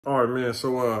All right, man.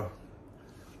 So,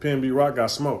 PNB Rock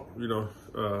got smoked.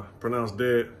 Pronounced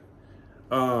dead.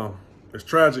 It's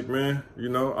tragic, man.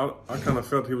 I kind of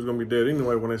felt he was gonna be dead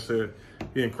anyway when they said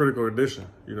he in critical condition.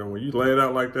 When you lay it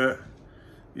out like that,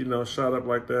 shot up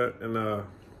like that, and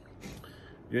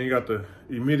you ain't got the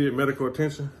immediate medical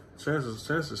attention,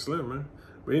 chances slim, man.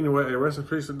 But anyway, hey, rest in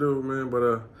peace to dude, man.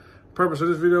 But purpose of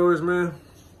this video is, man,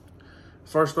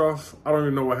 first off, I don't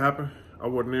even know what happened. I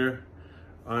wasn't there.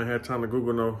 I ain't had time to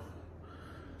Google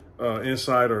no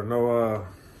insight or no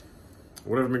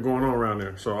whatever been going on around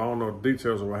there. So I don't know the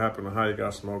details of what happened or how he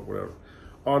got smoked, whatever.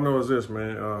 All I know is this,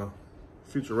 man,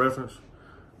 future reference.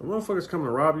 The motherfuckers coming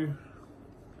to rob you,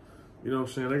 you know what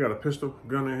I'm saying? They got a pistol,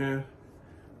 gun in hand.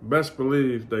 Best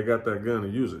believe they got that gun to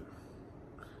use it.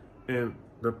 And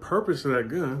the purpose of that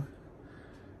gun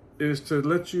is to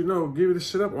let you know, give this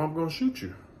shit up or I'm gonna shoot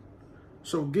you.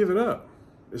 So give it up.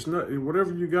 It's not,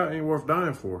 whatever you got ain't worth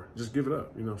dying for. Just give it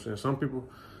up. You know what I'm saying? Some people,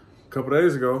 a couple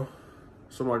days ago,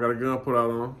 somebody got a gun put out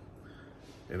on them,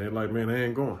 and they're like, man, they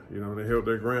ain't going. They held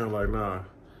their ground like, nah,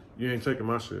 you ain't taking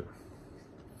my shit.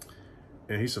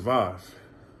 And he survived.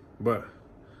 But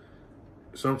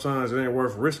sometimes it ain't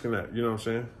worth risking that, you know what I'm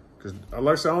saying? Because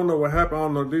like I said, I don't know what happened. I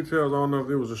don't know details. I don't know if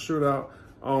it was a shootout.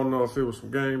 I don't know if it was some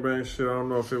gangbang shit. I don't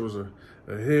know if it was a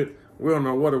hit. We don't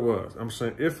know what it was. I'm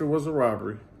saying if it was a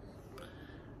robbery,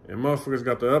 and motherfuckers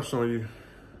got the ups on you,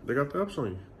 they got the ups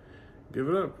on you. Give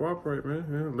it up, cooperate,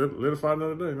 man. Let it fight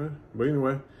another day, man. But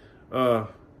anyway, yeah,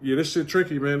 this shit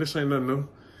tricky, man. This ain't nothing new.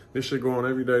 This shit going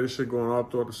every day. This shit going all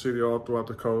throughout the city, all throughout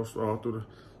the coast, all through the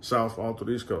south, all through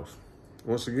the east coast.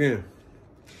 Once again.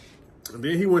 And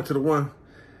then he went to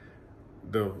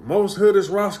the most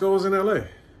hoodest Roscoe's in LA.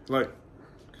 Like,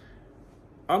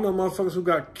 I know motherfuckers who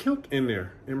got killed in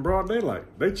there in broad daylight.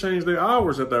 They changed their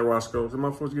hours at that Roscoe's. The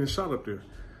motherfuckers getting shot up there.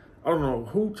 I don't know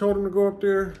who told him to go up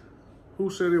there, who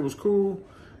said it was cool.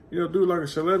 Dude like a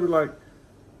celebrity, like,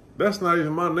 that's not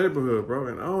even my neighborhood, bro.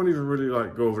 And I don't even really,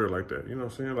 like, go over there like that. You know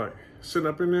what I'm saying? Like, sitting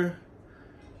up in there,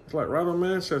 it's like right on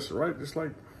Manchester, right? It's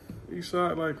like east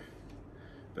side, like,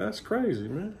 that's crazy,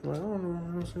 man. Like, I don't know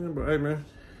what I'm saying. But, hey, man,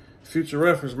 future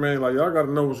reference, man, like, y'all got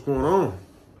to know what's going on.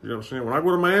 You know what I'm saying? When I go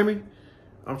to Miami,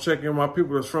 I'm checking my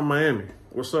people that's from Miami.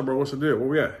 What's up, bro? What's the deal? Where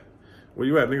we at? Where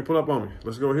you at? Nigga, pull up on me.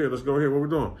 Let's go here. Let's go here. What we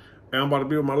doing? Hey, I'm about to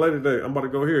be with my lady today. I'm about to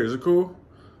go here. Is it cool? You know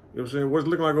what I'm saying? What's it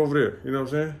looking like over there? You know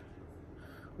what I'm saying?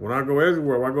 When I go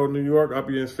everywhere, when I go to New York, I'll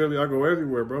be in Philly, I go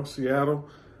everywhere, bro. Seattle,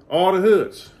 all the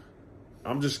hoods.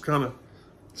 I'm just kind of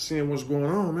seeing what's going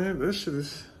on, man. This shit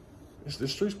is, the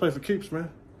streets play for keeps, man.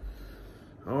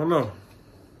 I don't know.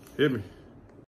 Hit me.